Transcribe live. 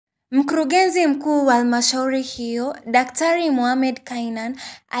Mkurugenzi mkuu wa halmashauri hiyo, Daktari Mohamed Kainan,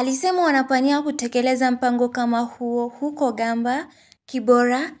 alisema wanapania kutekeleza mpango kama huo huko Gamba,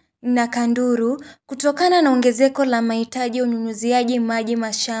 Kibora na Kanduru kutokana na ongezeko la mahitaji ya unyunyiziaji maji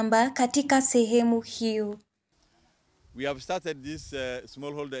mashamba katika sehemu hiyo. We have started this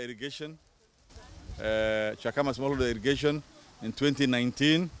smallholder irrigation, Chakama smallholder irrigation in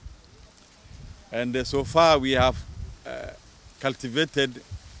 2019, and so far we have cultivated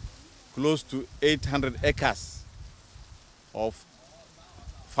close to 800 acres of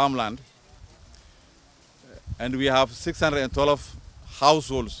farmland, and we have 612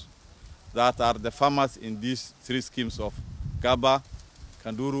 households that are the farmers in these three schemes of Gaba,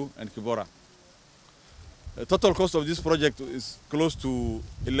 Kanduru, and Kibora. The total cost of this project is close to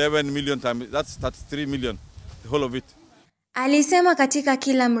 11 million times, that's 33 million, the whole of it. Alisema katika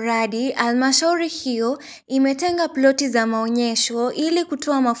kila mradi, halmashauri hiyo imetenga ploti za maonyesho ili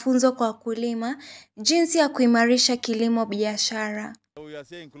kutoa mafunzo kwa wakulima jinsi ya kuimarisha kilimo biashara. We are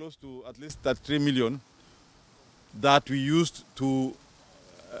saying close to at least 33 million that we used to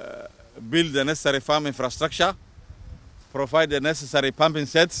build the necessary farm infrastructure, provide the necessary pumping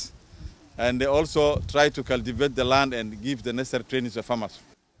sets, and also try to cultivate the land and give the necessary training to farmers.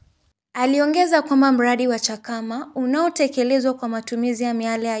 Aliongeza kwamba mradi wa Chakama unaotekelezwa kwa matumizi ya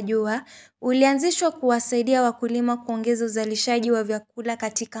miale ya jua ulianzishwa kuwasaidia wakulima kuongeza uzalishaji wa vyakula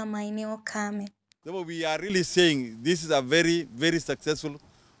katika maeneo kame. So we are really saying this is a very, very successful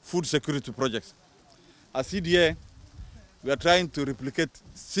food security project. As CDA, we are trying to replicate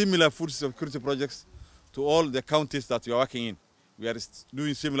similar food security projects to all the counties that we are working in. We are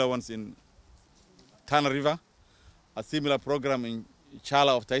doing similar ones in Tana River, a similar program in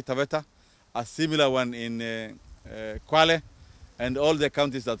Chala of Taita Taveta, a similar one in Kwale, and all the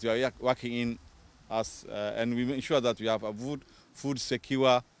counties that we are working in, and we ensure that we have a food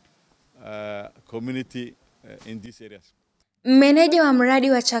secure community in these areas. Meneja wa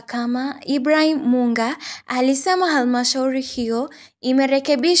mradi wa Chakama, Ibrahim Munga, alisema halmashauri hiyo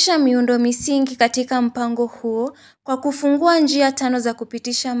imerekebisha miundo misingi katika mpango huo kwa kufungua njia 5 za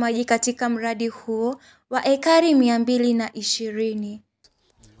kupitisha maji katika mradi huo wa ekari 220.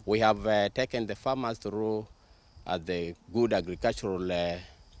 We have taken the farmers through the good agricultural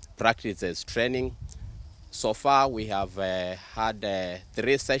practices training. So far we have had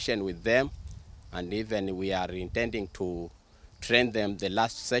 3 sessions with them, and even we are intending to train them the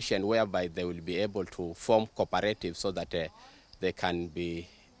last session whereby they will be able to form cooperatives so that they can be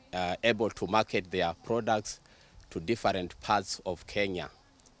able to market their products to different parts of Kenya.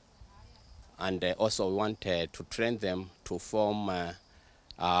 And also we want to train them to form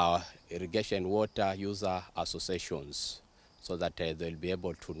irrigation water user associations so that they'll be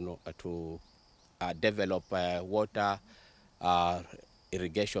able to develop water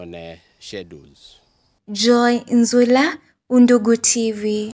irrigation schedules. Joy Nzula, Undugu TV.